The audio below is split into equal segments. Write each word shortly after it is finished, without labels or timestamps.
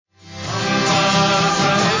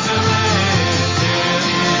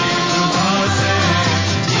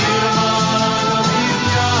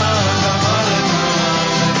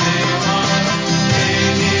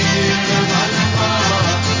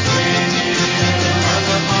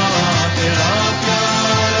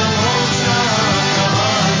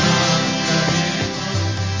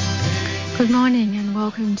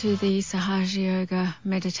the Sahaja Yoga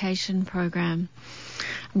meditation program.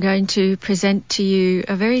 I'm going to present to you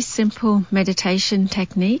a very simple meditation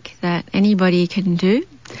technique that anybody can do,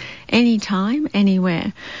 anytime,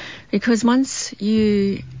 anywhere. Because once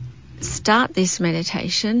you start this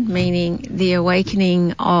meditation, meaning the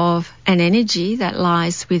awakening of an energy that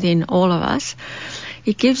lies within all of us,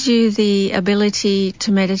 it gives you the ability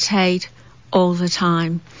to meditate all the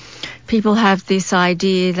time. People have this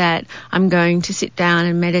idea that I'm going to sit down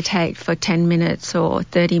and meditate for 10 minutes or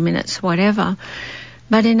 30 minutes, whatever.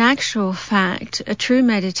 But in actual fact, a true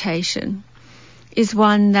meditation is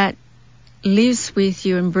one that lives with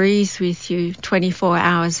you and breathes with you 24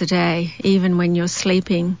 hours a day, even when you're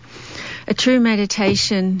sleeping. A true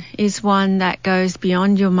meditation is one that goes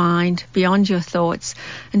beyond your mind, beyond your thoughts,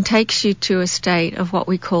 and takes you to a state of what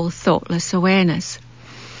we call thoughtless awareness.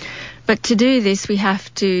 But to do this, we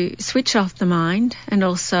have to switch off the mind and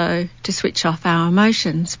also to switch off our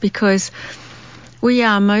emotions, because we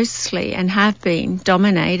are mostly and have been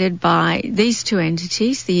dominated by these two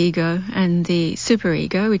entities, the ego and the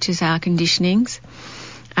superego, which is our conditionings,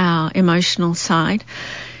 our emotional side,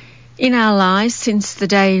 in our lives since the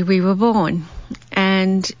day we were born.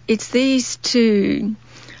 And it's these two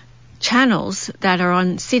channels that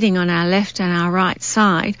are sitting on our left and our right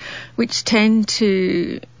side, which tend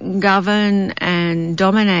to govern and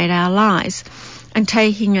dominate our lives and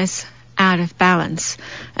taking us out of balance.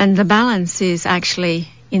 And the balance is actually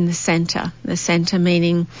in the center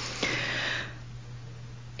meaning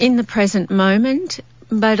in the present moment,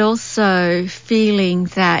 but also feeling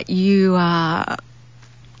that you are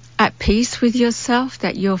at peace with yourself,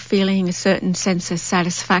 that you're feeling a certain sense of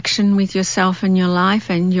satisfaction with yourself and your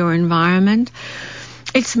life and your environment.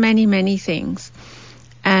 It's many, many things.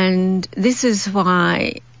 And this is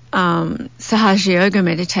why Sahaja Yoga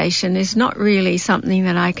meditation is not really something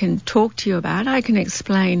that I can talk to you about. I can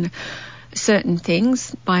explain certain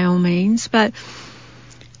things by all means, but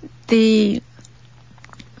the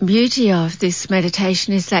beauty of this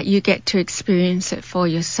meditation is that you get to experience it for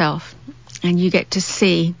yourself and you get to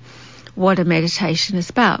see what a meditation is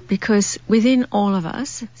about, because within all of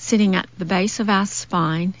us, sitting at the base of our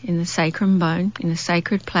spine in the sacrum bone, in a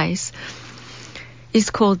sacred place, is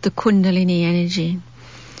called the Kundalini energy.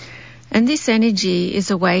 And this energy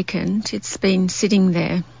is awakened. It's been sitting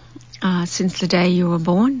there since the day you were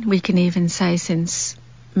born. We can even say since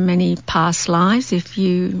many past lives, if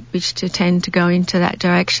you wish to tend to go into that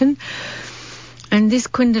direction. And this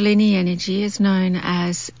Kundalini energy is known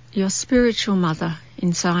as your spiritual mother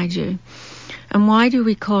inside you. And why do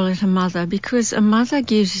we call it a mother? Because a mother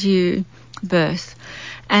gives you birth.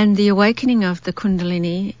 And the awakening of the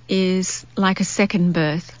Kundalini is like a second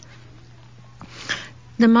birth.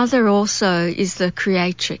 The mother also is the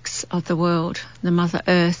creatrix of the world, the Mother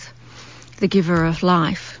Earth, the giver of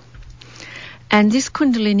life. And this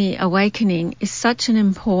Kundalini awakening is such an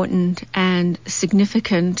important and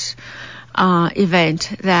significant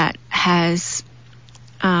event that has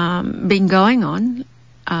been going on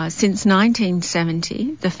since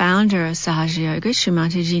 1970. The founder of Sahaja Yoga,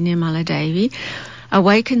 Shrimati Nirmala Devi,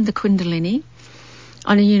 awakened the Kundalini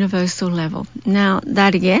on a universal level. Now,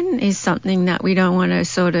 that again is something that we don't want to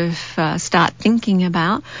sort of start thinking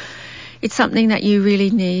about. It's something that you really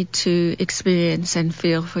need to experience and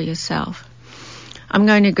feel for yourself. I'm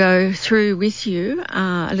going to go through with you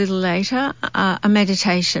a little later a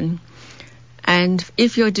meditation. And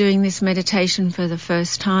if you're doing this meditation for the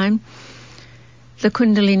first time, the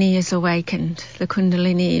Kundalini is awakened. The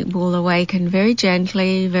Kundalini will awaken very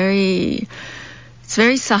gently, it's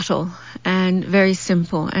very subtle and very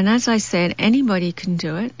simple. And as I said, anybody can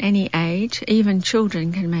do it, any age, even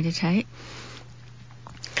children can meditate.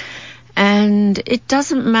 And it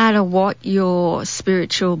doesn't matter what your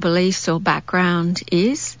spiritual beliefs or background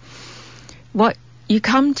is. What you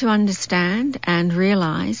come to understand and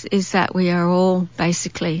realize is that we are all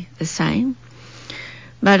basically the same.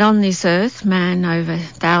 But on this earth, man over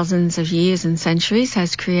thousands of years and centuries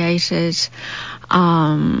has created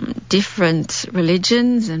different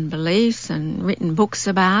religions and beliefs and written books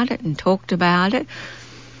about it and talked about it.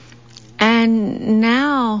 And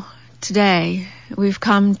now, today, we've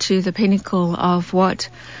come to the pinnacle of what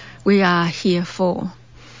we are here for.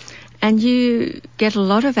 And you get a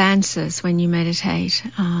lot of answers when you meditate.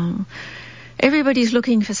 Everybody's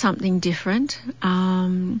looking for something different.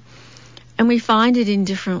 And we find it in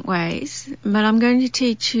different ways. But I'm going to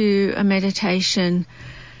teach you a meditation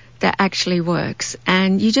that actually works.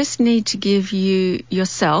 And you just need to give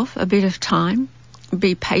yourself a bit of time.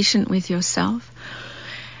 Be patient with yourself.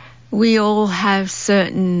 We all have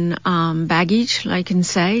certain baggage, I can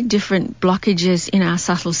say, different blockages in our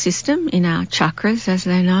subtle system, in our chakras as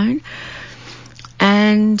they're known.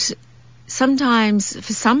 And sometimes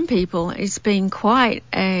for some people it's been quite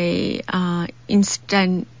a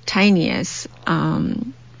instantaneous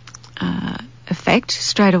effect.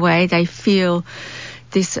 Straight away they feel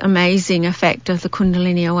this amazing effect of the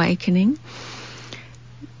Kundalini awakening.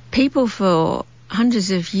 People for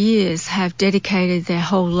hundreds of years have dedicated their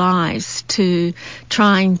whole lives to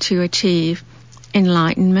trying to achieve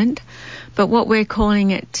enlightenment, but what we're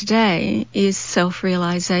calling it today is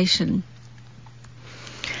self-realization.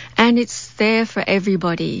 And it's there for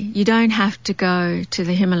everybody. You don't have to go to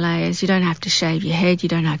the Himalayas, you don't have to shave your head, you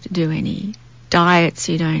don't have to do any diets,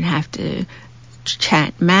 you don't have to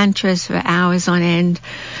chant mantras for hours on end,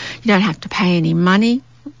 you don't have to pay any money,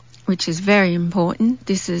 which is very important.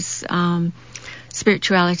 This is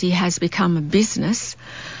spirituality has become a business,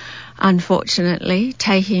 unfortunately,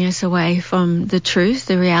 taking us away from the truth,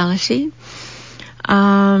 the reality.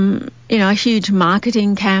 A huge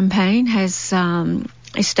marketing campaign has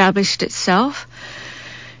established itself,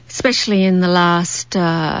 especially in the last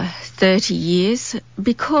 30 years,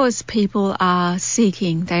 because people are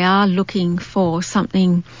seeking, they are looking for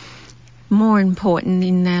something more important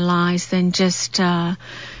in their lives than just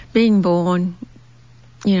being born,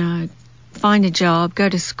 find a job, go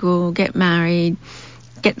to school, get married,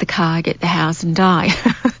 get the car, get the house and die.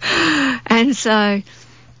 And so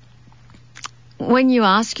when you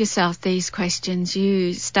ask yourself these questions,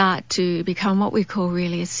 you start to become what we call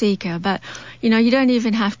really a seeker. But, you don't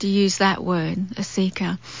even have to use that word, a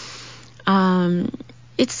seeker.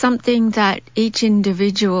 It's something that each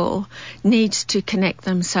individual needs to connect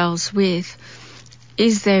themselves with,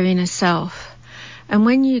 is their inner self. And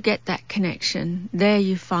when you get that connection, there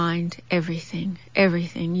you find everything.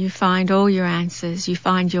 You find all your answers, you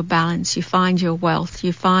find your balance, you find your wealth,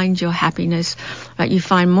 you find your happiness, but you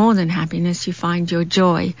find more than happiness, you find your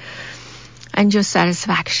joy and your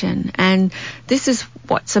satisfaction. And this is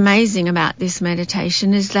what's amazing about this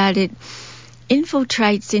meditation, is that it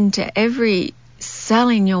infiltrates into every cell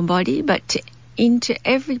in your body, but into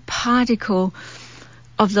every particle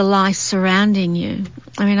of the life surrounding you.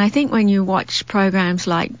 I mean, I think when you watch programs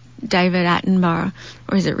like David Attenborough,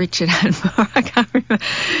 or is it Richard Attenborough? I can't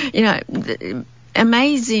remember.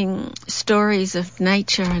 Amazing stories of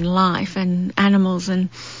nature and life and animals, and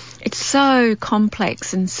it's so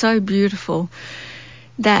complex and so beautiful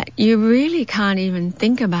that you really can't even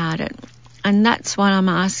think about it. And that's what I'm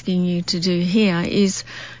asking you to do here, is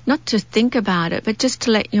not to think about it, but just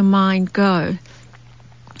to let your mind go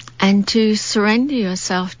and to surrender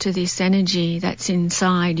yourself to this energy that's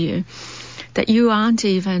inside you that you aren't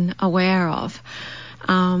even aware of.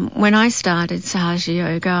 When I started Sahaja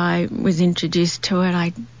Yoga, I was introduced to it.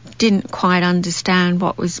 I didn't quite understand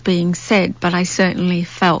what was being said, but I certainly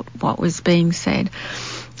felt what was being said,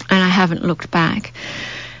 and I haven't looked back.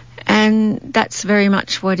 And that's very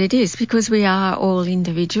much what it is, because we are all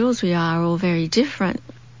individuals, we are all very different.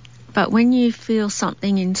 But when you feel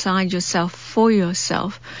something inside yourself for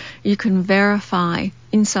yourself, you can verify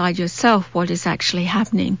inside yourself what is actually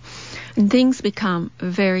happening. And things become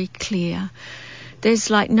very clear. There's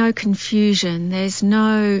like no confusion. There's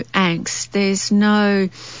no angst. There's no...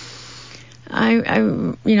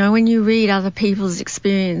 when you read other people's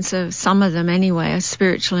experience of, some of them anyway, of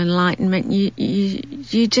spiritual enlightenment,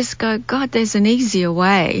 you just go, God, there's an easier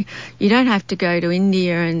way. You don't have to go to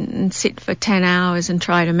India and sit for 10 hours and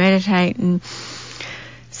try to meditate and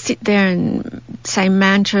sit there and say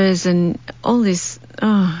mantras and all this.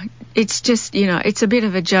 It's just, it's a bit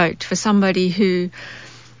of a joke for somebody who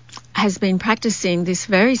has been practicing this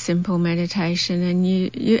very simple meditation, and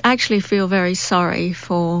you actually feel very sorry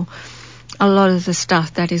for a lot of the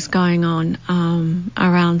stuff that is going on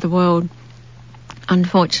around the world.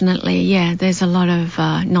 Unfortunately, there's a lot of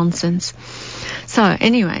nonsense. So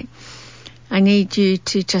anyway, I need you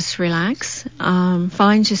to just relax.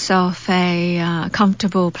 Find yourself a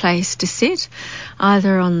comfortable place to sit,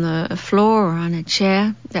 either on the floor or on a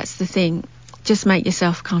chair. That's the thing. Just make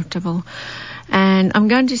yourself comfortable. And I'm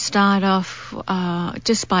going to start off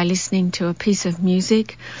just by listening to a piece of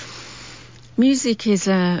music. Music is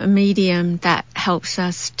a medium that helps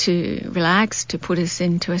us to relax, to put us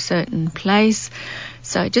into a certain place.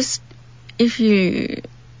 So just, if you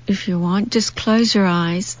want, just close your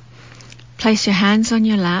eyes, place your hands on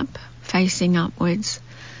your lap, facing upwards,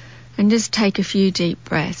 and just take a few deep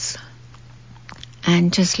breaths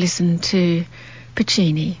and just listen to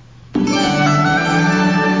Puccini.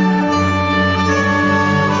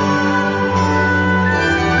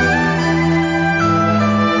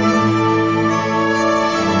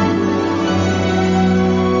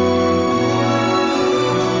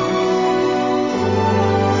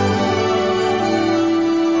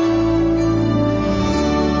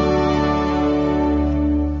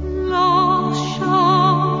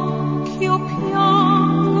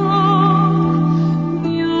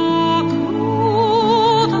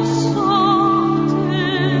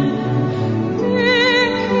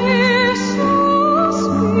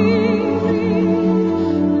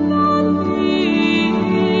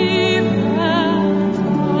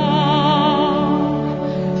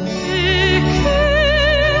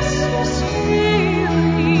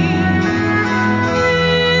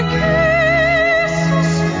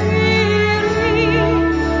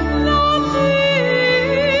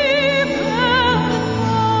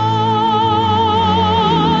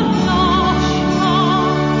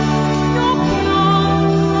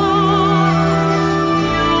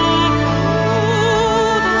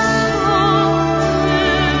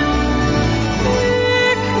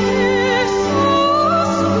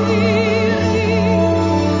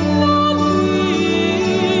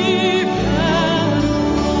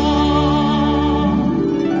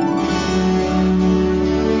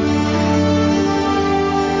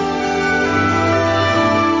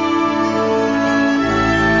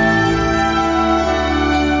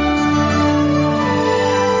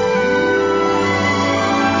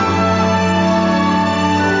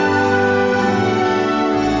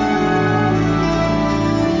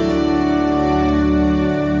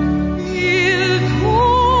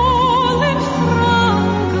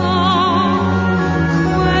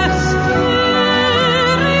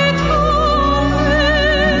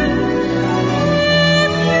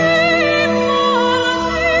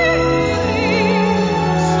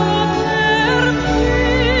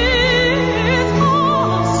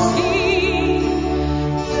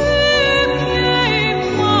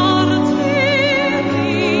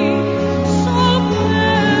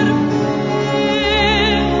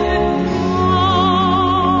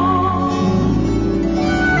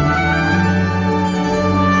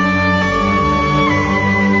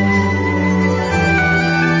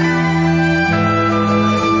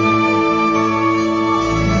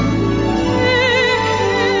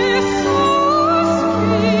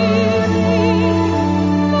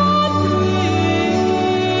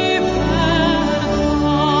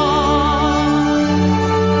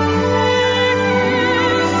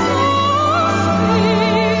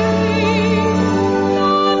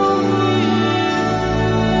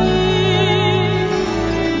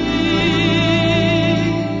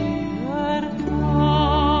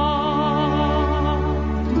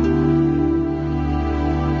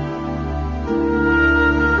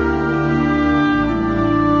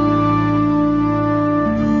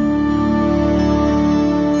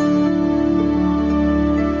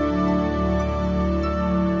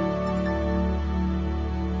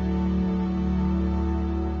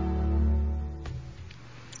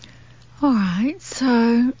 Right,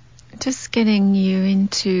 so just getting you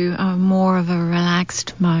into a more of a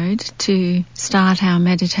relaxed mode to start our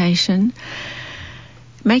meditation.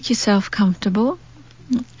 Make yourself comfortable,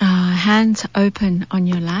 hands open on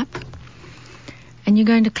your lap, and you're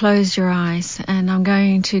going to close your eyes, and I'm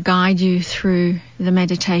going to guide you through the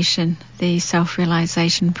meditation, the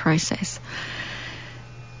self-realization process.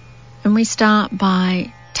 And we start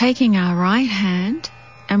by taking our right hand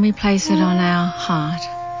and we place it on our heart.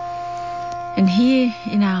 And here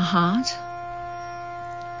in our heart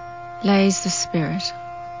lays the Spirit.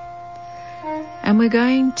 And we're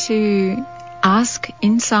going to ask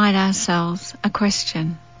inside ourselves a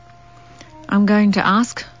question. I'm going to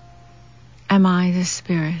ask, am I the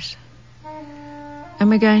Spirit? And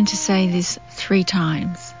we're going to say this 3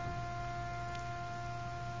 times.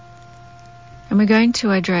 And we're going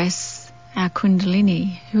to address our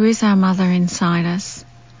Kundalini, who is our mother inside us.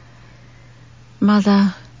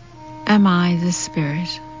 Mother, am I the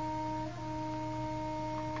Spirit?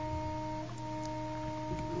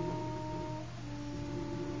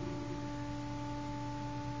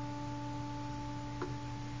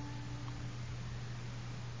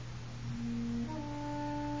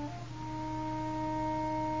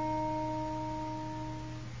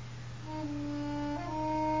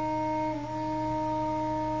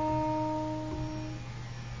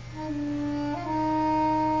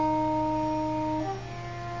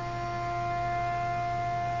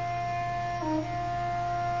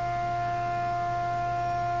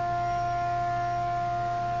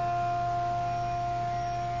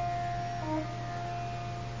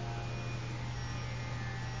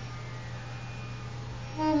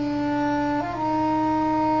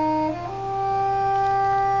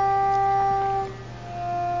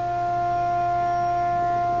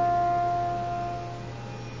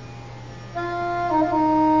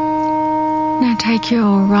 Now take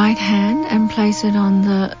your right hand and place it on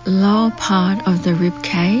the lower part of the rib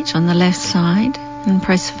cage on the left side and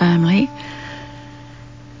press firmly.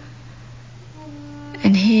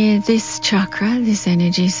 And here, this chakra, this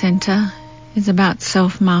energy center, is about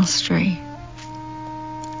self-mastery.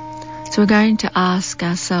 So we're going to ask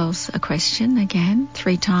ourselves a question again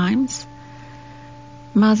 3 times.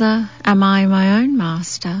 Mother, am I my own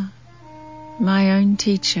master, my own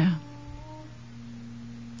teacher?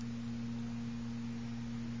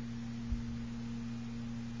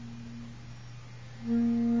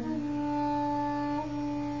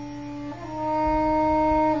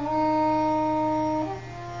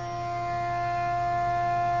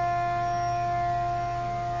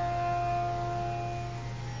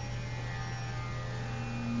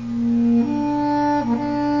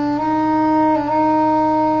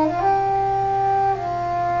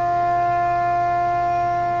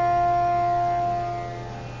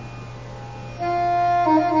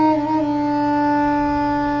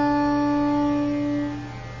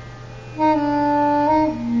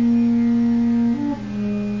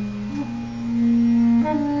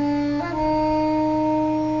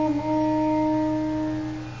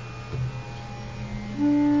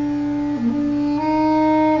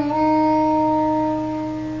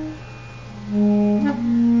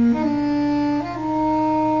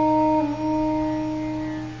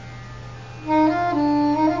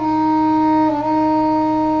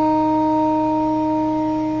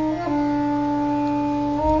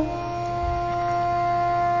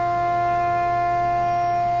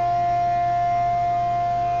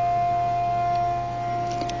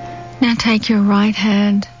 Now take your right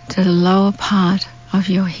hand to the lower part of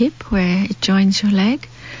your hip where it joins your leg.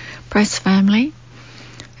 Press firmly.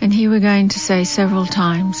 And here we're going to say several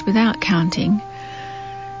times without counting,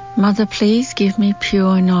 Mother, please give me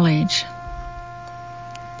pure knowledge.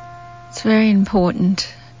 It's very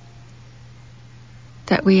important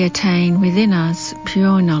that we attain within us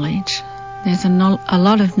pure knowledge. There's a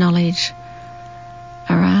lot of knowledge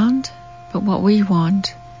around, but what we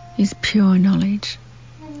want is pure knowledge.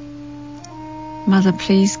 Mother,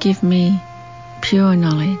 please give me pure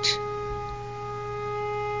knowledge.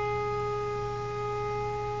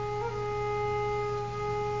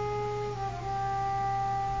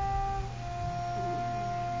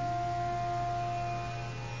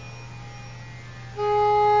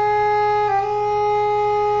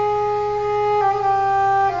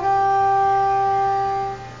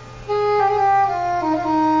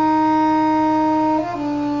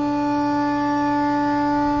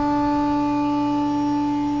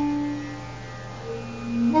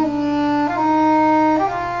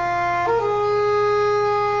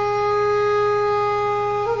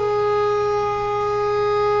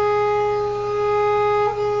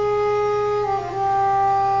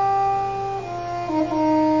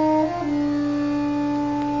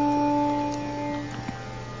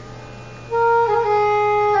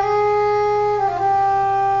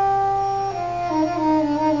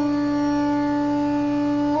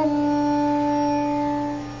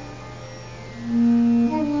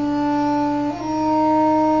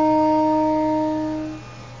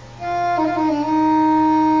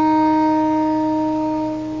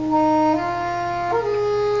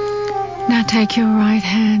 Now take your right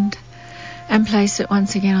hand and place it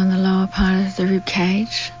once again on the lower part of the rib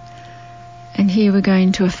cage. And here we're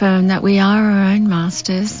going to affirm that we are our own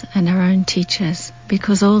masters and our own teachers,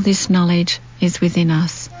 because all this knowledge is within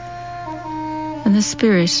us. And the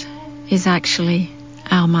Spirit is actually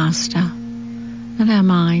our master, not our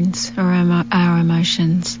minds or our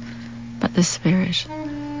emotions, but the Spirit.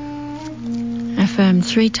 Affirm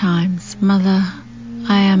 3 times, Mother,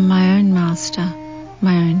 I am my own master,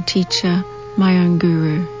 my own teacher, my own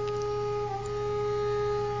guru.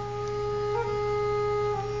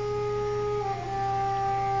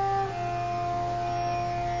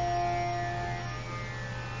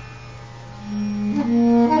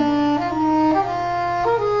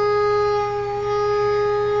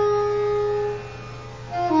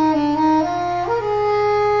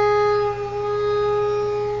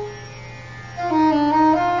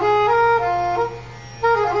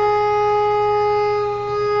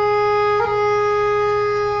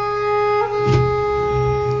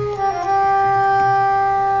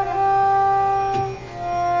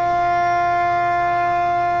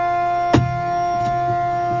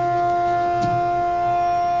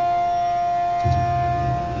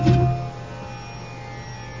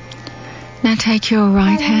 Now take your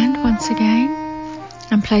right hand once again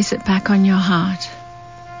and place it back on your heart.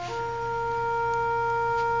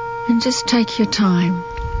 And just take your time.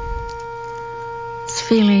 It's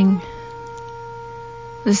feeling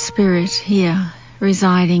the Spirit here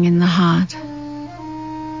residing in the heart.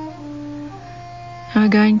 And we're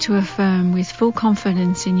going to affirm with full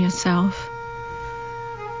confidence in yourself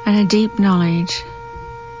and a deep knowledge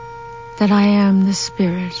that I am the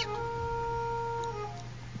Spirit.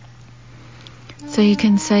 So you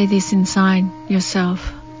can say this inside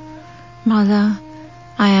yourself, Mother,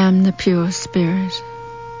 I am the pure Spirit.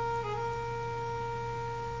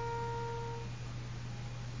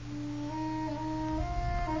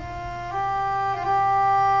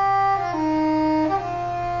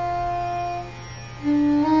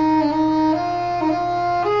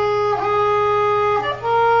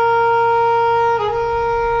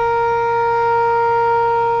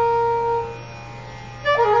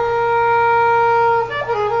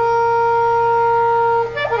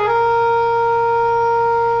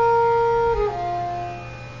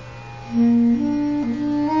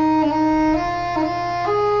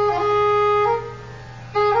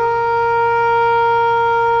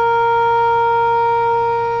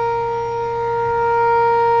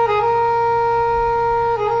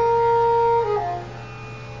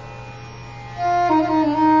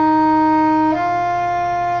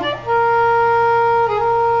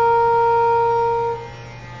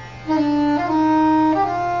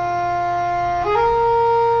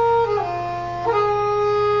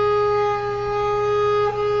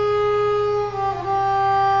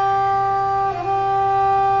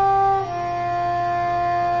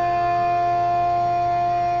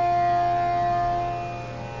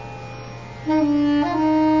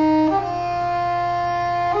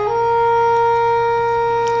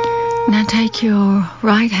 Now take your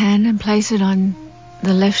right hand and place it on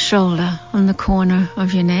the left shoulder on the corner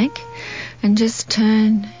of your neck and just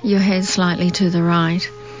turn your head slightly to the right.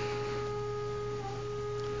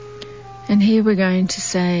 And here we're going to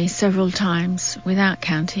say several times without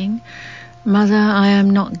counting, Mother, I am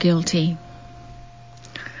not guilty.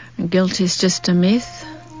 And guilt is just a myth,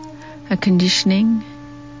 a conditioning.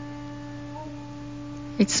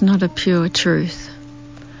 It's not a pure truth.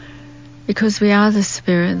 Because we are the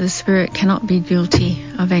Spirit cannot be guilty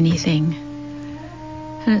of anything.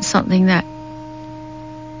 And it's something that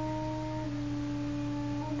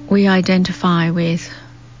we identify with,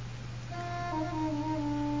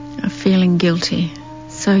 of feeling guilty.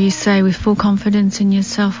 So you say with full confidence in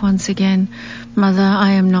yourself once again, Mother,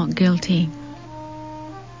 I am not guilty.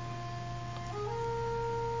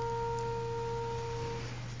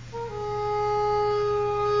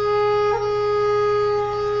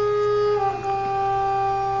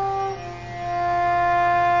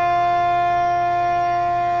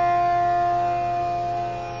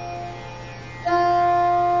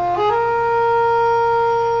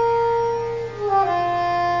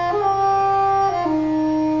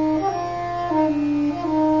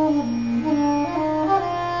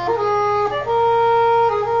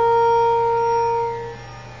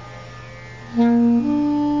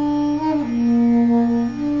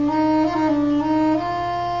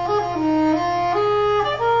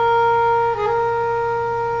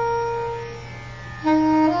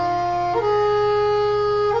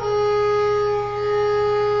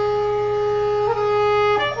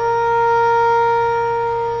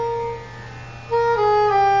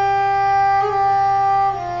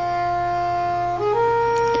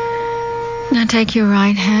 Take your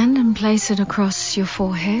right hand and place it across your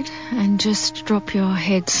forehead and just drop your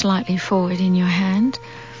head slightly forward in your hand.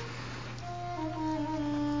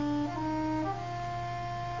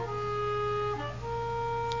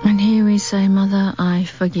 And here we say, Mother, I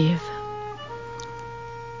forgive.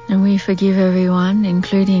 And we forgive everyone,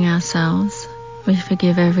 including ourselves. We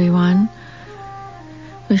forgive everyone.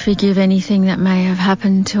 We forgive anything that may have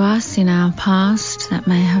happened to us in our past that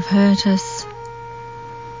may have hurt us.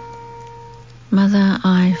 Mother,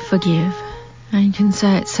 I forgive. And you can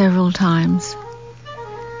say it several times.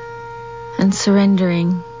 And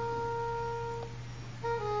surrendering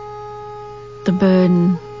the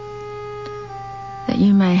burden that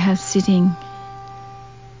you may have sitting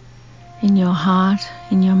in your heart,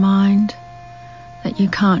 in your mind, that you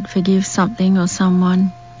can't forgive something or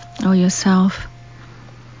someone or yourself,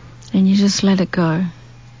 and you just let it go.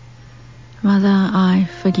 Mother, I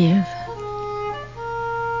forgive.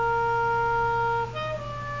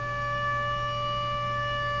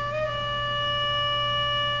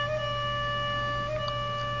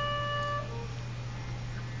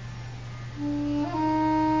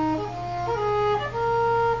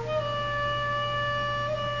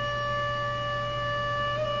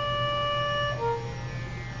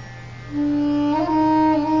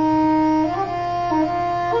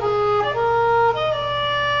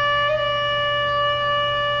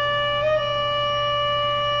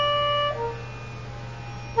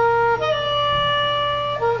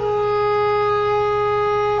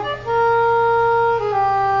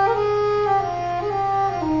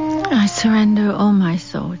 I surrender all my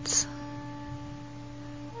thoughts.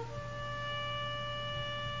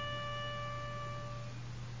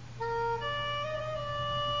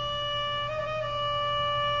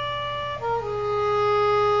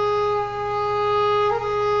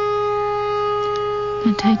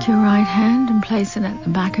 Now take your right hand and place it at the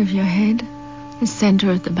back of your head, the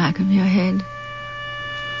center of the back of your head.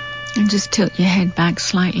 And just tilt your head back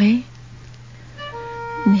slightly.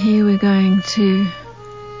 And here we're going to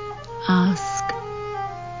ask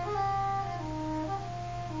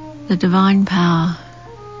the divine power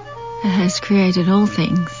that has created all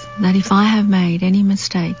things, that if I have made any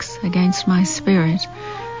mistakes against my spirit,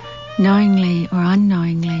 knowingly or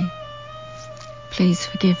unknowingly, please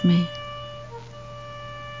forgive me.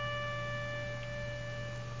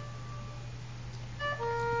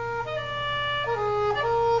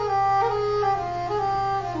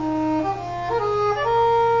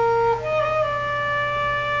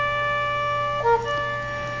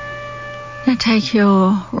 Now take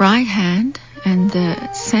your right hand and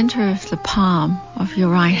the center of the palm of your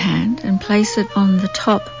right hand and place it on the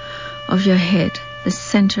top of your head, the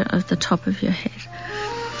center of the top of your head.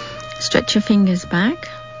 Stretch your fingers back,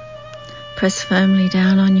 press firmly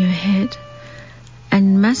down on your head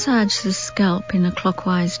and massage the scalp in a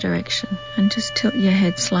clockwise direction and just tilt your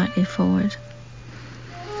head slightly forward.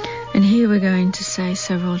 And here we're going to say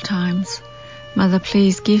several times, Mother,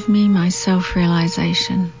 please give me my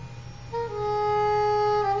self-realization.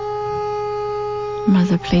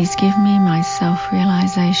 Mother, please give me my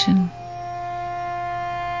self-realization.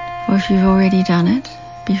 Or if you've already done it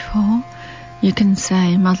before, you can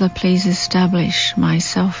say, Mother, please establish my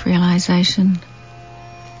self-realization.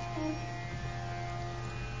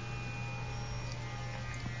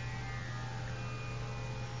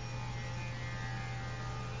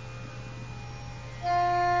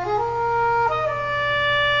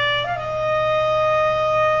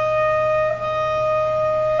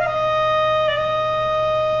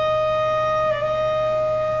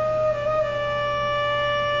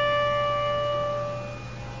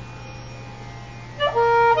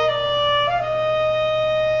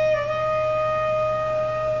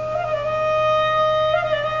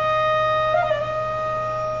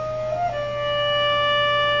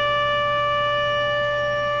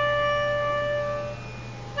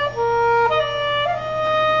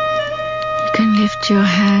 Lift your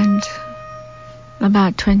hand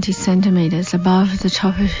about 20 centimeters above the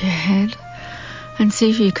top of your head and see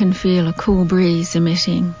if you can feel a cool breeze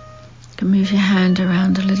emitting. You can move your hand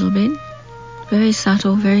around a little bit. Very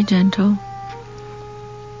subtle, very gentle.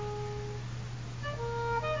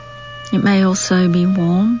 It may also be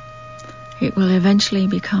warm. It will eventually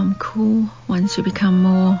become cool once you become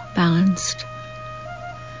more balanced.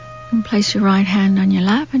 And place your right hand on your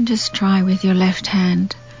lap and just try with your left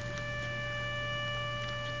hand.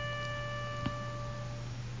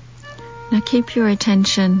 Now keep your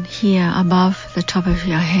attention here above the top of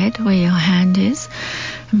your head where your hand is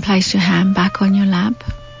and place your hand back on your lap,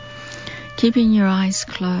 keeping your eyes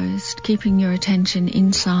closed, keeping your attention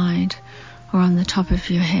inside or on the top of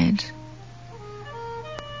your head.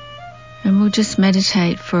 And we'll just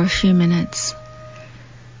meditate for a few minutes.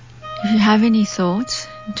 If you have any thoughts,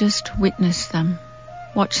 just witness them.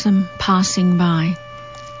 Watch them passing by.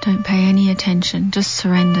 Don't pay any attention, just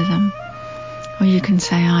surrender them. Or you can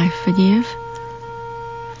say, I forgive.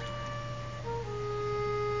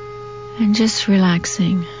 And just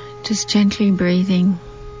relaxing, just gently breathing.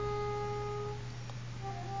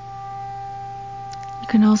 You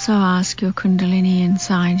can also ask your Kundalini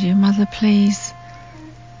inside you, Mother, please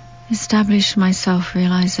establish my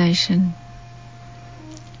self-realization.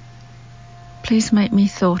 Please make me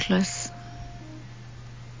thoughtless.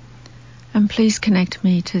 And please connect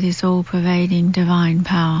me to this all-pervading divine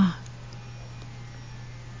power.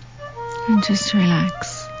 And just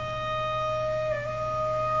relax.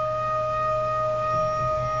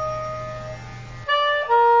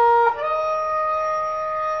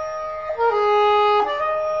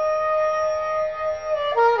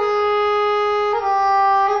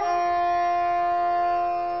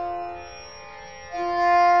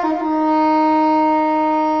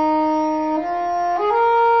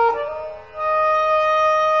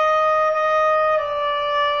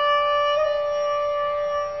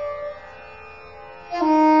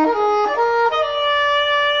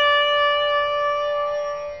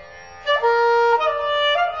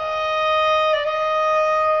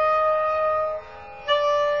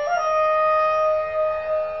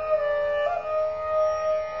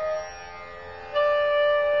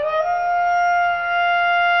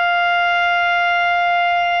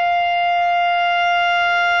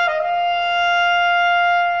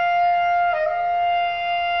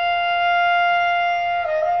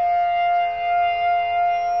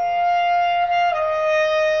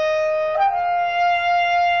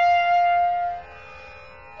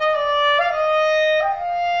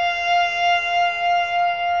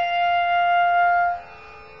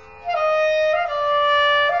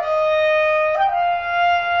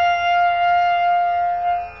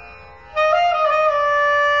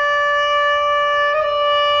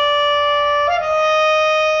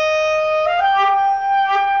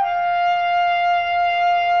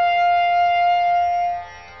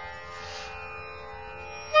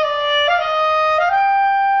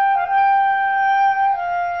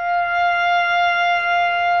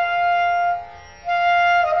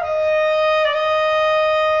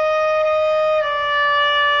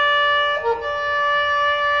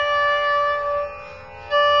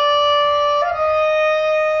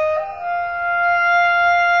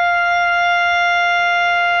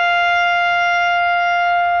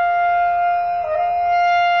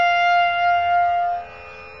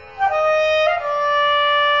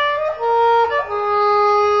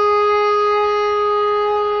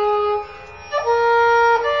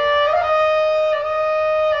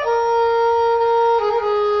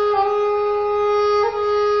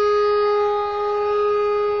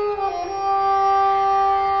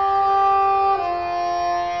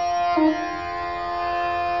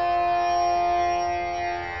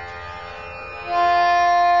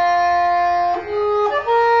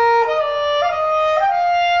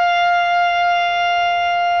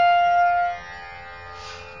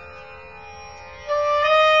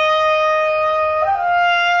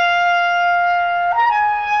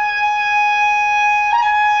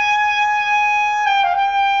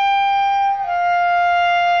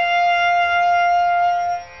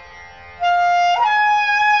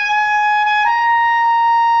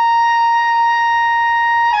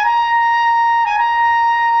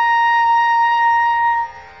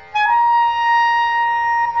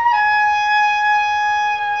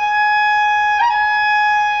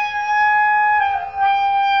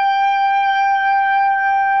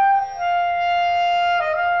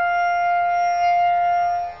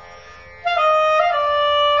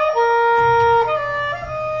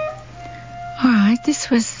 This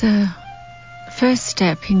was the first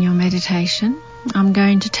step in your meditation. I'm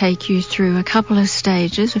going to take you through a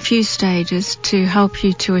few stages to help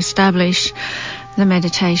you to establish the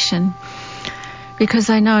meditation, because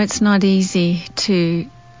I know it's not easy to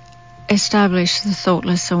establish the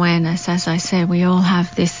thoughtless awareness. As I said, we all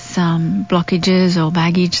have this blockages or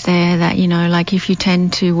baggage there that, like if you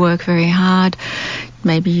tend to work very hard,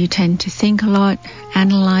 maybe you tend to think a lot,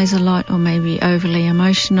 analyze a lot, or maybe overly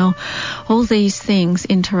emotional. All these things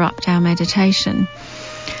interrupt our meditation.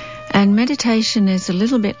 And meditation is a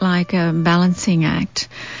little bit like a balancing act.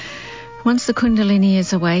 Once the Kundalini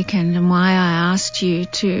is awakened, and why I asked you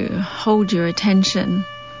to hold your attention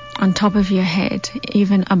on top of your head,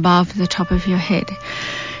 even above the top of your head,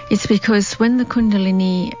 it's because when the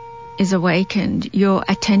Kundalini is awakened, your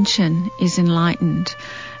attention is enlightened.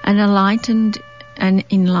 An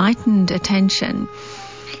enlightened attention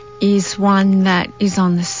is one that is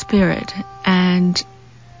on the spirit. And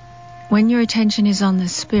when your attention is on the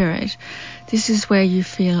spirit, this is where you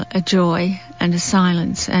feel a joy and a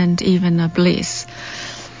silence and even a bliss.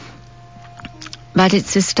 But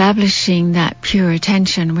it's establishing that pure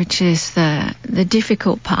attention, which is the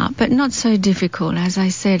difficult part, but not so difficult. As I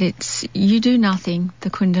said, it's you do nothing. The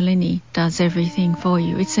Kundalini does everything for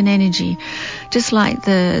you. It's an energy, just like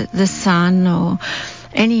the sun or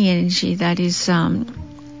any energy that is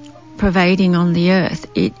pervading on the earth.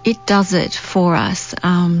 It does it for us.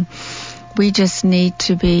 We just need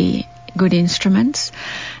to be good instruments,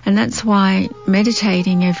 and that's why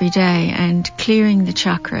meditating every day and clearing the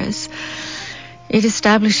chakras, it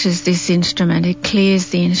establishes this instrument, it clears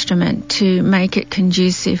the instrument to make it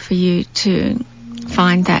conducive for you to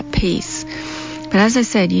find that peace. But as I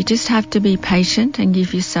said, you just have to be patient and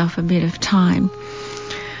give yourself a bit of time.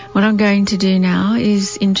 What I'm going to do now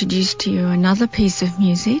is introduce to you another piece of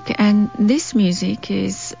music, and this music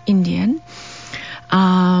is Indian.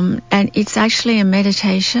 And it's actually a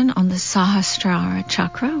meditation on the Sahasrara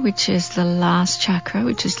chakra, which is the last chakra,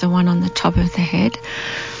 which is the one on the top of the head.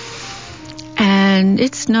 And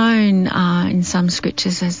it's known in some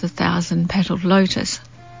scriptures as the 1,000-petaled lotus.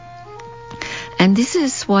 And this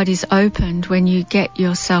is what is opened when you get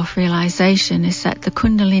your self-realization, is that the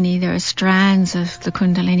Kundalini, there are strands of the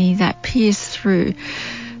Kundalini that pierce through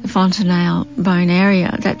the fontanelle bone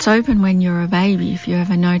area. That's open when you're a baby, if you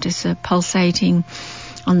ever notice a pulsating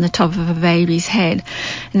on the top of a baby's head.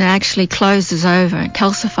 And it actually closes over, it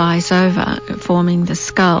calcifies over, forming the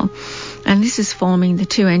skull. And this is forming the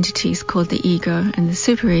two entities called the ego and the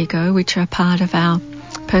superego, which are part of our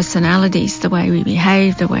personalities, the way we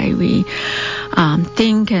behave, the way we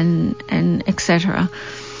think, and etc.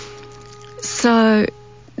 So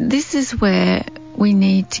this is where we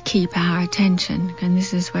need to keep our attention, and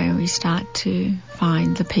this is where we start to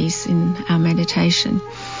find the peace in our meditation.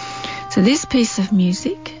 So this piece of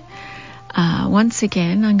music, once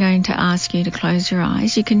again, I'm going to ask you to close your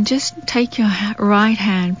eyes. You can just take your right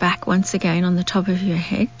hand back once again on the top of your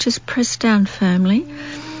head. Just press down firmly.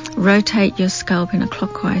 Rotate your scalp in a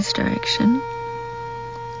clockwise direction.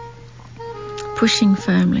 Pushing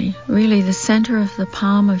firmly. Really the center of the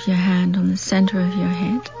palm of your hand on the center of your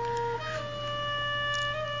head.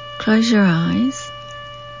 Close your eyes.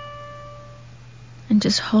 And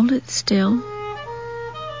just hold it still.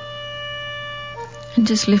 And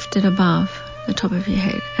just lift it above the top of your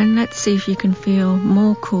head. And let's see if you can feel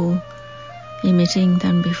more cool emitting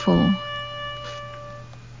than before.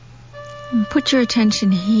 And put your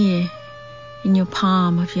attention here in your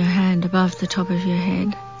palm of your hand above the top of your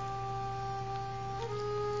head.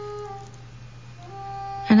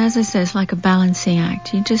 And as I said, it's like a balancing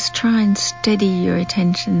act. You just try and steady your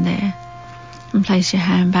attention there. And place your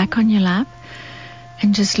hand back on your lap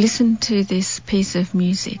and just listen to this piece of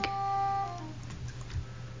music.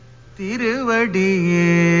 திருவடியே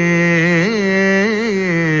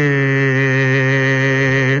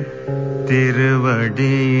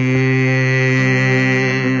திருவடியே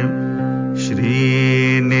ஸ்ரீ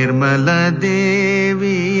நிர்மல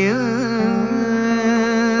தேவிய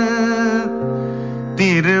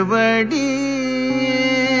திருவடி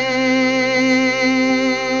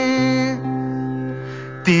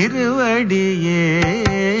திருவடியே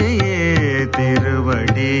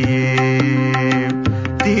திருவடியே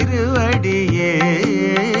திருவடியே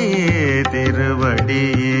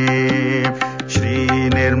திருவடியே ஸ்ரீ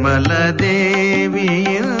நிர்மல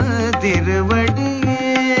தேவிய திருவடியே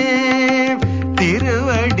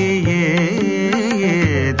திருவடியே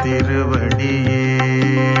திருவடியே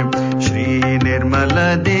ஸ்ரீ நிர்மல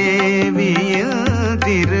தேவிய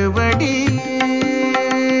திருவடியே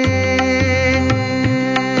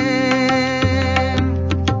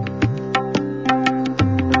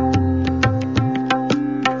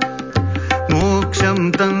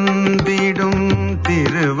தந்திடும்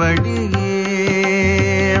திருவடியே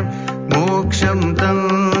மோட்சம்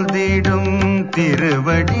தந்திடும்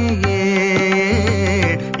திருவடியே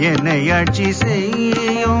என்னை ஆட்சி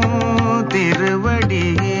செய்யும்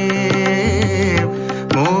திருவடியே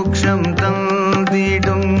மோட்சம்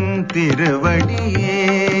தந்திடும் திருவடியே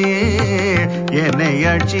என்னை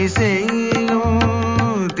ஆட்சி செய்யும்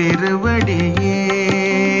திருவடியே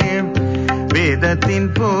வேதத்தின்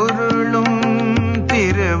பொருளும்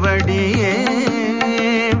திருவடியே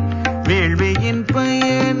வேள்வியின்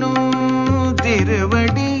பயனும்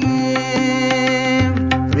திருவடியே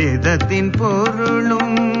வேதத்தின்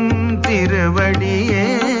பொருளும் திருவடியே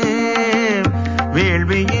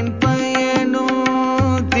வேள்வியின் பயனும்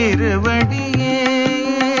திருவடியே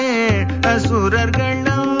அசுரர்கள்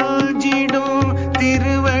ஆஜிடும்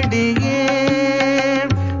திருவடியே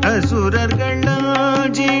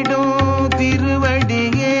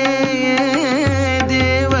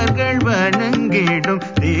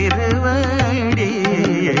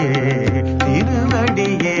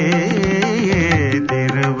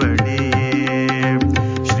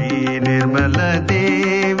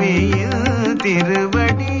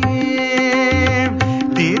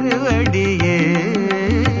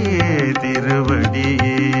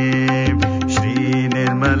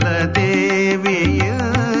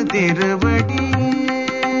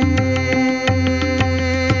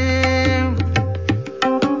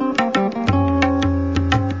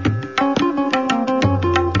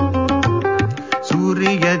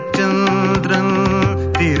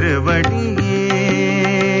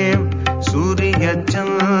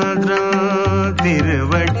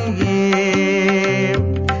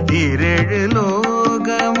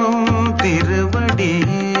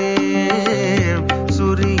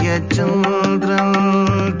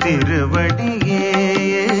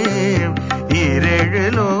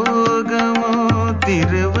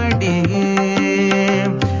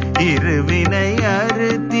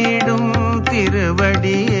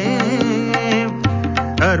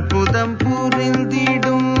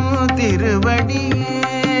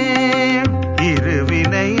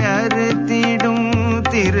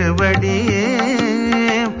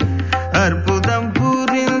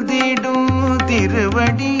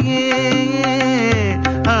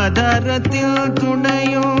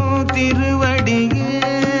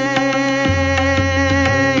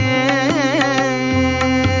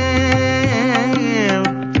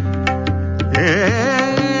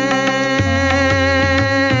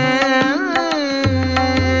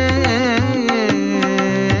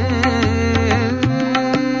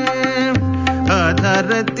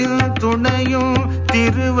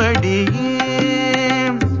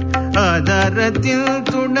அறத்தில்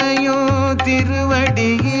துணையோ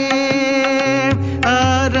திருவடியே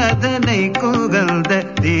ஆராதனை குகழ்ந்த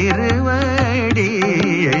திருவடியே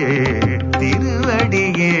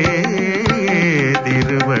திருவடியே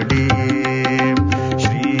திருவடியே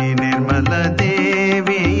ஸ்ரீ நிர்மல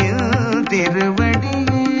தேவியின்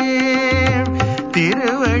திருவடியே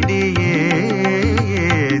திருவடியே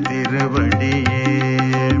திருவடியே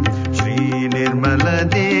ஸ்ரீ நிர்மல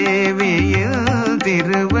தேவியின்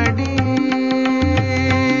திருவடியே.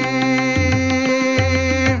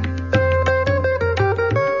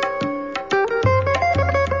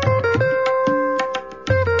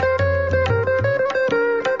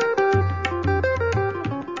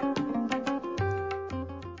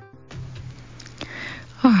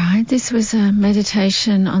 This was a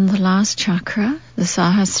meditation on the last chakra, the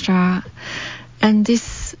Sahasrara, and this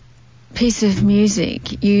piece of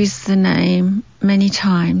music used the name many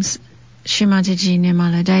times, Shrimati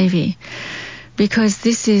Nirmala Devi, because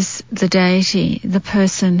this is the deity, the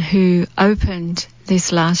person who opened this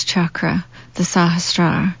last chakra, the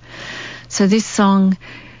Sahasrara. So this song,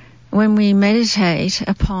 when we meditate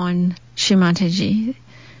upon Shrimati,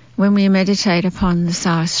 when we meditate upon the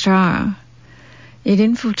Sahasrara, it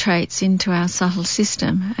infiltrates into our subtle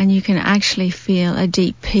system and you can actually feel a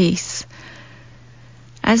deep peace.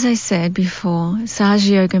 As I said before,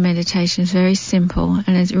 Sahaja Yoga meditation is very simple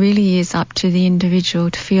and it really is up to the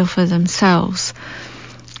individual to feel for themselves.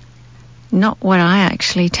 Not what I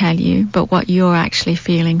actually tell you, but what you're actually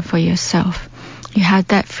feeling for yourself. You have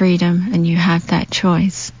that freedom and you have that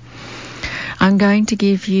choice. I'm going to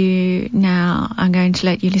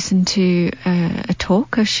let you listen to a talk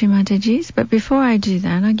of Shrimatiji's, but before I do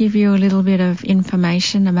that, I'll give you a little bit of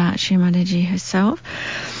information about Shrimatiji herself.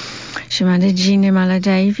 Shrimati Nirmala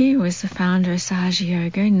Devi was the founder of Sahaja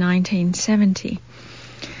Yoga in 1970.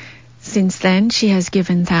 Since then, she has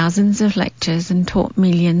given thousands of lectures and taught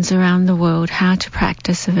millions around the world how to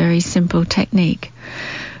practice a very simple technique.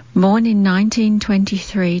 Born in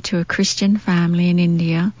 1923 to a Christian family in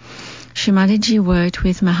India, Shrimatiji worked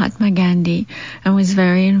with Mahatma Gandhi and was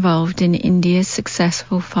very involved in India's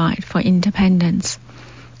successful fight for independence.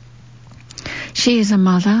 She is a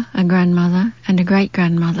mother, a grandmother, and a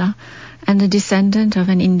great-grandmother, and a descendant of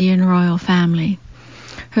an Indian royal family.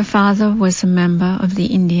 Her father was a member of the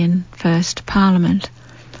Indian First Parliament.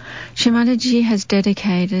 Shrimatiji has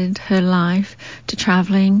dedicated her life to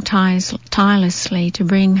travelling tirelessly to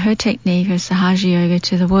bring her technique of Sahaja Yoga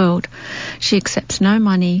to the world. She accepts no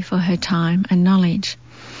money for her time and knowledge.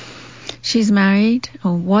 She's married,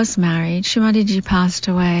 or was married. Shrimatiji passed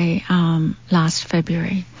away last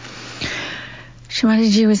February.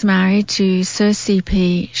 Shrimatiji was married to Sir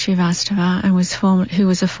C.P. Srivastava and who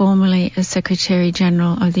was formerly a Secretary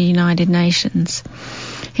General of the United Nations.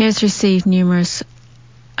 He has received numerous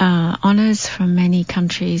honours from many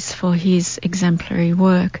countries for his exemplary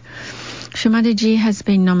work. Shrimatiji has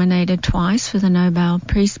been nominated twice for the Nobel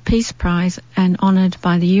Peace Prize and honoured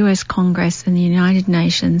by the US Congress and the United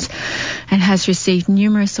Nations, and has received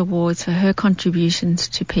numerous awards for her contributions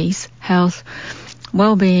to peace, health,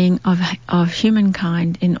 well-being of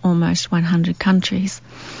humankind in almost 100 countries.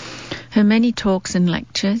 Her many talks and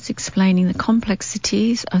lectures explaining the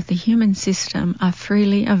complexities of the human system are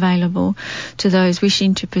freely available to those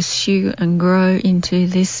wishing to pursue and grow into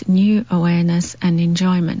this new awareness and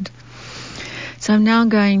enjoyment. So I'm now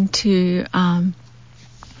going to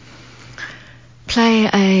play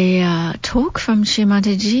a talk from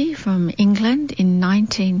Shrimatiji from England in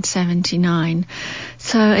 1979.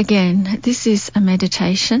 So again, this is a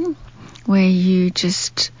meditation where you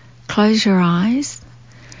just close your eyes,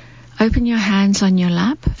 open your hands on your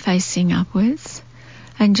lap facing upwards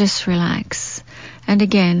and just relax. And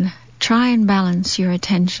again, try and balance your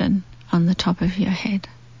attention on the top of your head.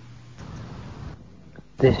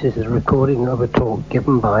 This is a recording of a talk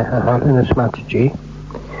given by Her Holiness Mataji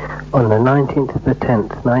on the 19th of the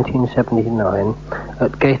 10th, 1979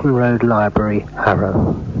 at Gayton Road Library,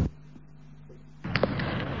 Harrow.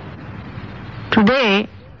 Today,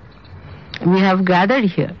 we have gathered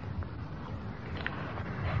here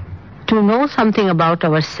to know something about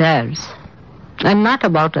ourselves and not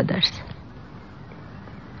about others.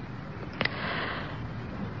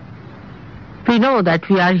 We know that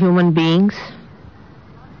we are human beings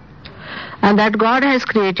and that God has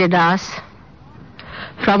created us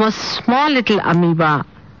from a small little amoeba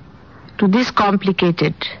to this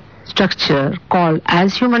complicated structure called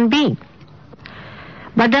as human being.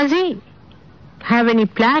 But does He have any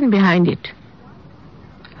plan behind it?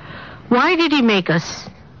 Why did He make us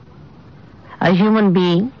a human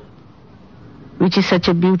being, which is such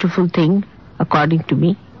a beautiful thing according to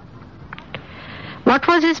me? What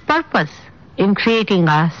was His purpose in creating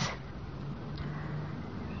us.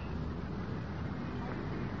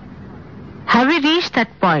 Have we reached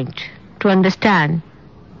that point to understand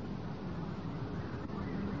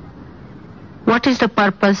what is the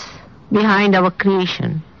purpose behind our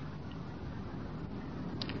creation?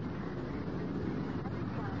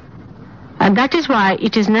 And that is why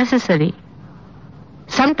it is necessary.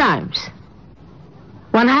 Sometimes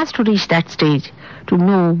one has to reach that stage to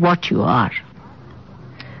know what you are.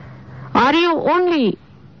 Are you only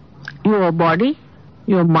your body,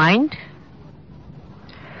 your mind,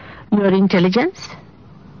 your intelligence,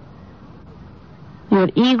 your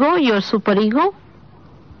ego, your superego?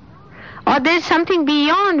 Or there is something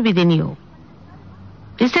beyond within you?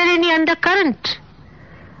 Is there any undercurrent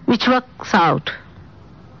which works out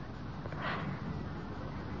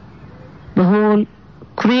the whole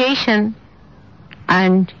creation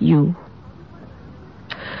and you?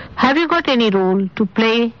 Have you got any role to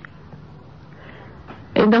play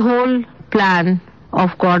in the whole plan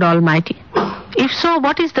of God Almighty? If so,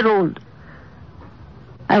 what is the role?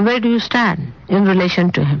 And where do you stand in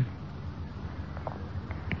relation to Him?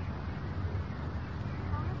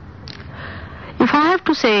 If I have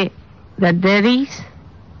to say that there is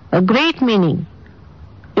a great meaning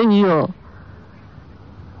in your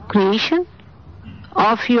creation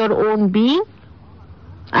of your own being,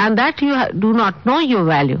 and that you do not know your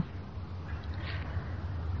value,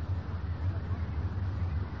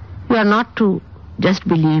 you are not to just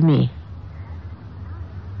believe me,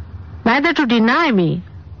 neither to deny me,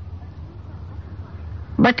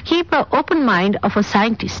 but keep an open mind of a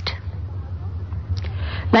scientist.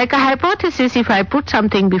 Like a hypothesis, if I put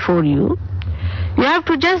something before you, you have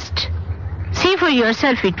to just see for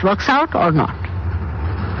yourself if it works out or not.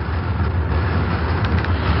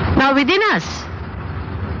 Now within us,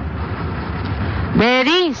 there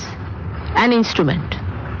is an instrument,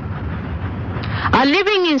 a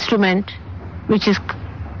living instrument, which is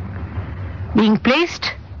being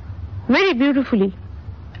placed very beautifully,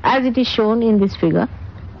 as it is shown in this figure,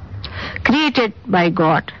 created by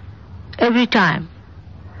God. Every time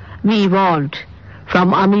we evolved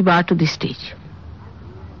from amoeba to this stage.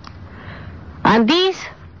 And these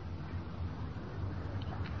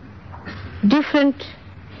different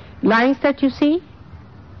lines that you see,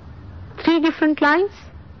 3 different lines,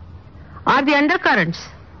 are the undercurrents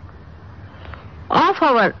of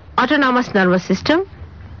our autonomous nervous system,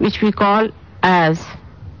 which we call as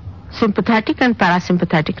sympathetic and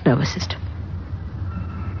parasympathetic nervous system.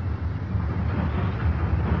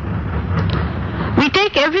 We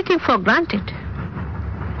take everything for granted.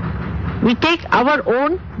 We take our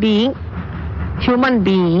own being, human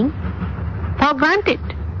being, for granted.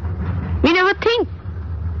 We never think,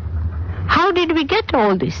 how did we get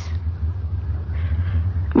all this?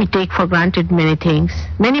 We take for granted many things,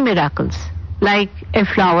 many miracles, like a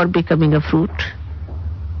flower becoming a fruit,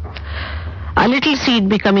 a little seed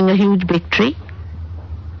becoming a huge big tree.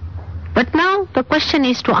 But now the question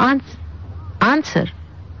is to answer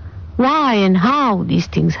why and how these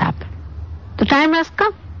things happen. The time has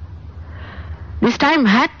come. This time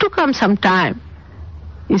had to come sometime.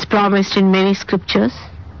 Is promised in many scriptures.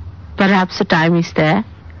 Perhaps the time is there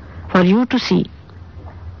for you to see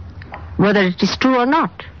whether it is true or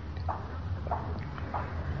not.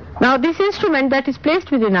 Now this instrument that is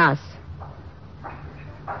placed within us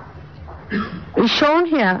is shown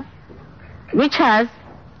here, which has,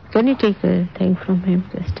 can you take a thing from him?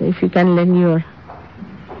 Just if you can lend your,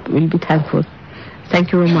 we'll be thankful.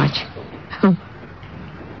 Thank you very much.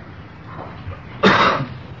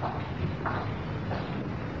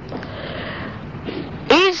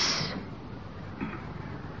 Is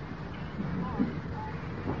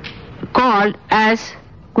called as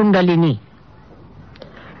Kundalini.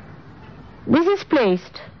 This is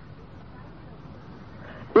placed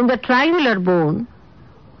in the triangular bone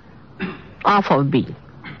of our being.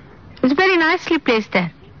 It's very nicely placed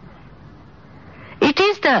there. It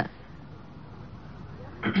is the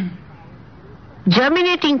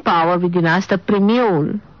germinating power within us, the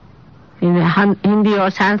premiole, in Hindi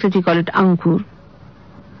or Sanskrit we call it Ankur,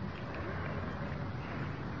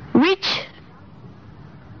 which,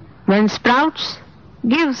 when sprouts,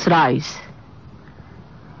 gives rise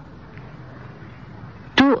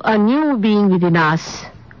to a new being within us,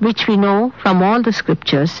 which we know from all the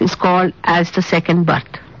scriptures is called as the second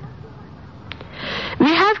birth.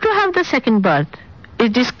 We have to have the second birth.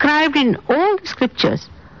 It's described in all the scriptures,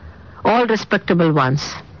 all respectable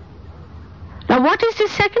ones. Now what is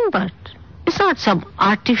this second birth? It's not some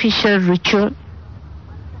artificial ritual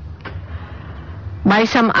by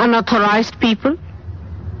some unauthorized people.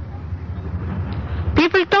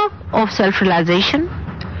 People talk of self-realization.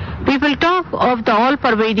 People talk of the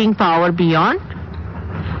all-pervading power beyond,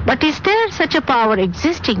 but is there such a power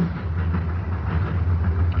existing?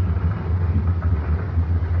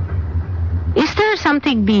 Is there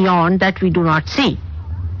something beyond that we do not see?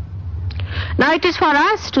 Now it is for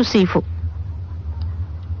us to see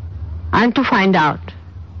and to find out.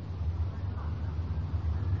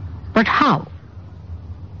 But how?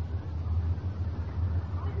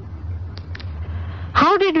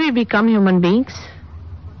 How did we become human beings?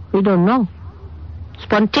 We don't know.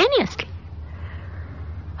 Spontaneously.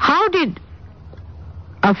 How did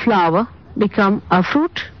a flower become a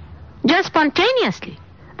fruit? Just spontaneously.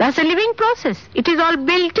 That's a living process. It is all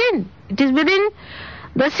built in. It is within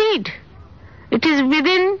the seed. It is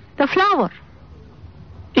within the flower.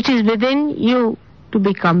 It is within you to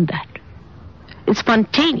become that. It's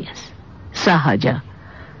spontaneous. Sahaja.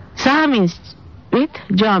 Saha means with,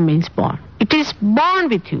 ja means born. It is born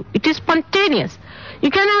with you. It is spontaneous. You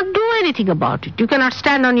cannot do anything about it. You cannot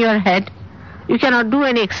stand on your head. You cannot do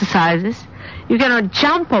any exercises. You cannot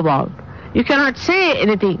jump about. You cannot say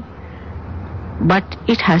anything. But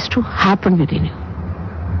it has to happen within you.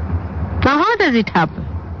 Now how does it happen?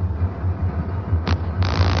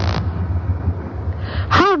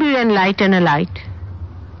 How do you enlighten a light?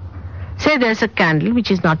 Say there's a candle which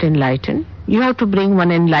is not enlightened. You have to bring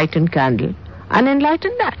one enlightened candle and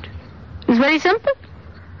enlighten that. It's very simple.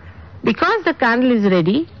 Because the candle is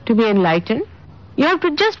ready to be enlightened, you have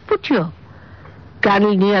to just put your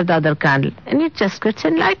candle near the other candle and it just gets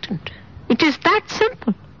enlightened. It is that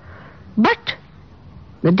simple. But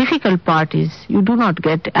the difficult part is you do not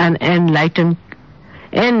get an enlightened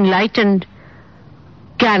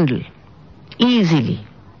candle easily.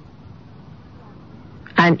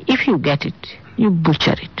 And if you get it, you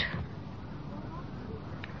butcher it.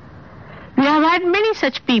 We have had many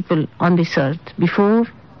such people on this earth before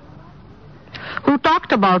who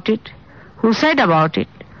talked about it, who said about it,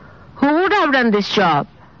 who would have done this job,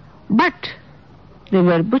 but they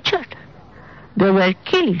were butchered, they were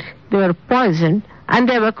killed, they were poisoned, and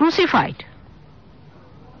they were crucified.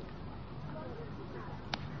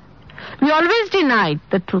 We always denied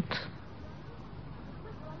the truth.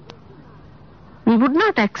 We would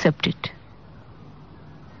not accept it.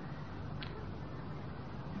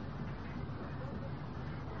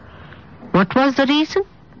 What was the reason?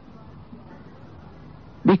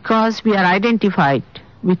 Because we are identified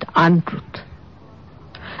with untruth.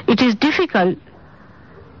 It is difficult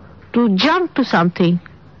to jump to something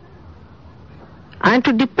and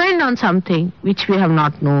to depend on something which we have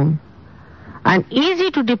not known. And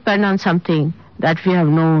easy to depend on something that we have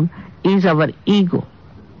known is our ego.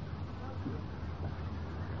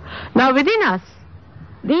 Now within us,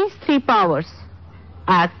 these three powers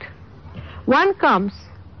act. One comes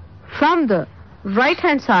from the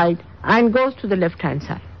right-hand side and goes to the left-hand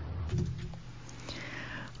side.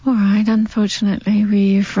 All right, unfortunately,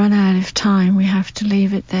 we've run out of time. We have to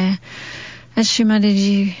leave it there. As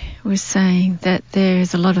Shrimataji was saying, that there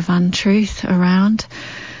is a lot of untruth around,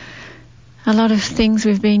 a lot of things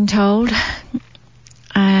we've been told,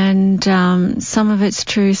 and some of it's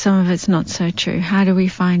true, some of it's not so true. How do we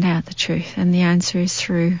find out the truth? And the answer is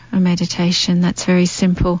through a meditation. That's very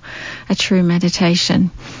simple, a true meditation,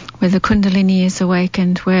 where the Kundalini is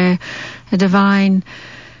awakened, where a divine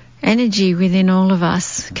energy within all of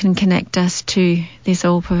us can connect us to this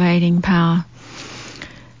all-pervading power.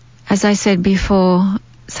 As I said before,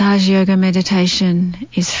 Sahaja Yoga meditation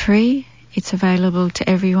is free. It's available to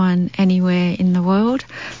everyone anywhere in the world.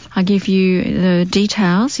 I'll give you the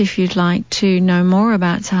details if you'd like to know more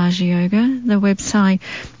about Sahaja Yoga. The website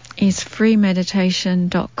is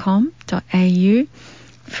freemeditation.com.au,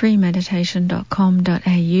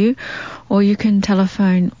 freemeditation.com.au, or you can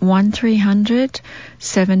telephone 1300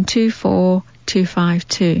 724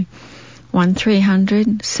 252,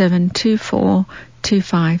 1300 724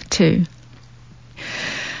 252.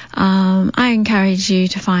 I encourage you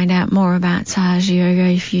to find out more about Sahaja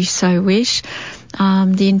Yoga if you so wish.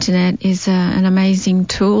 The internet is an amazing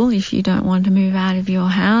tool if you don't want to move out of your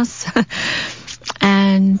house.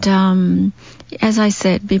 And as I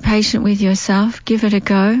said, be patient with yourself, give it a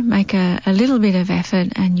go, make a little bit of effort,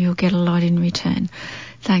 and you'll get a lot in return.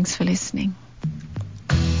 Thanks for listening.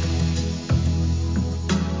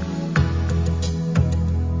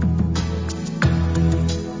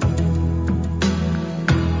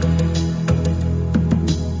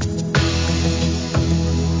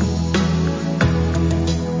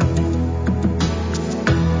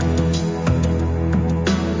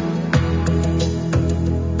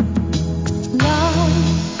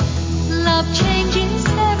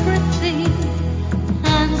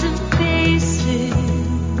 Hands and faces,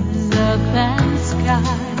 up and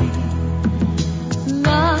sky.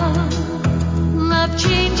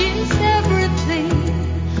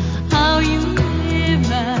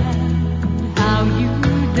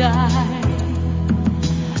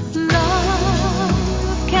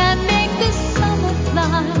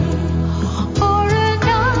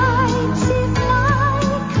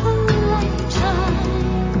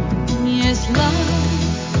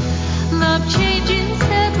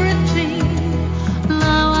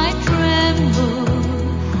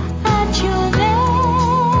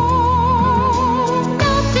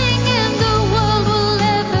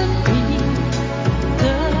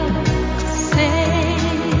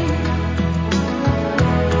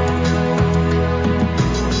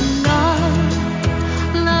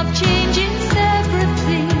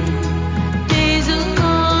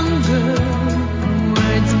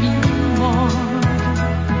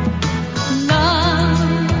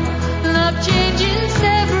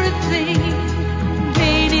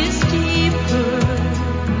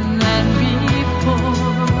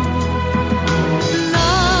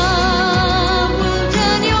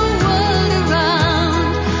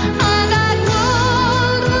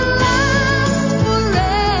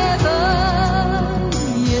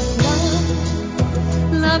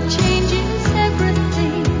 of change.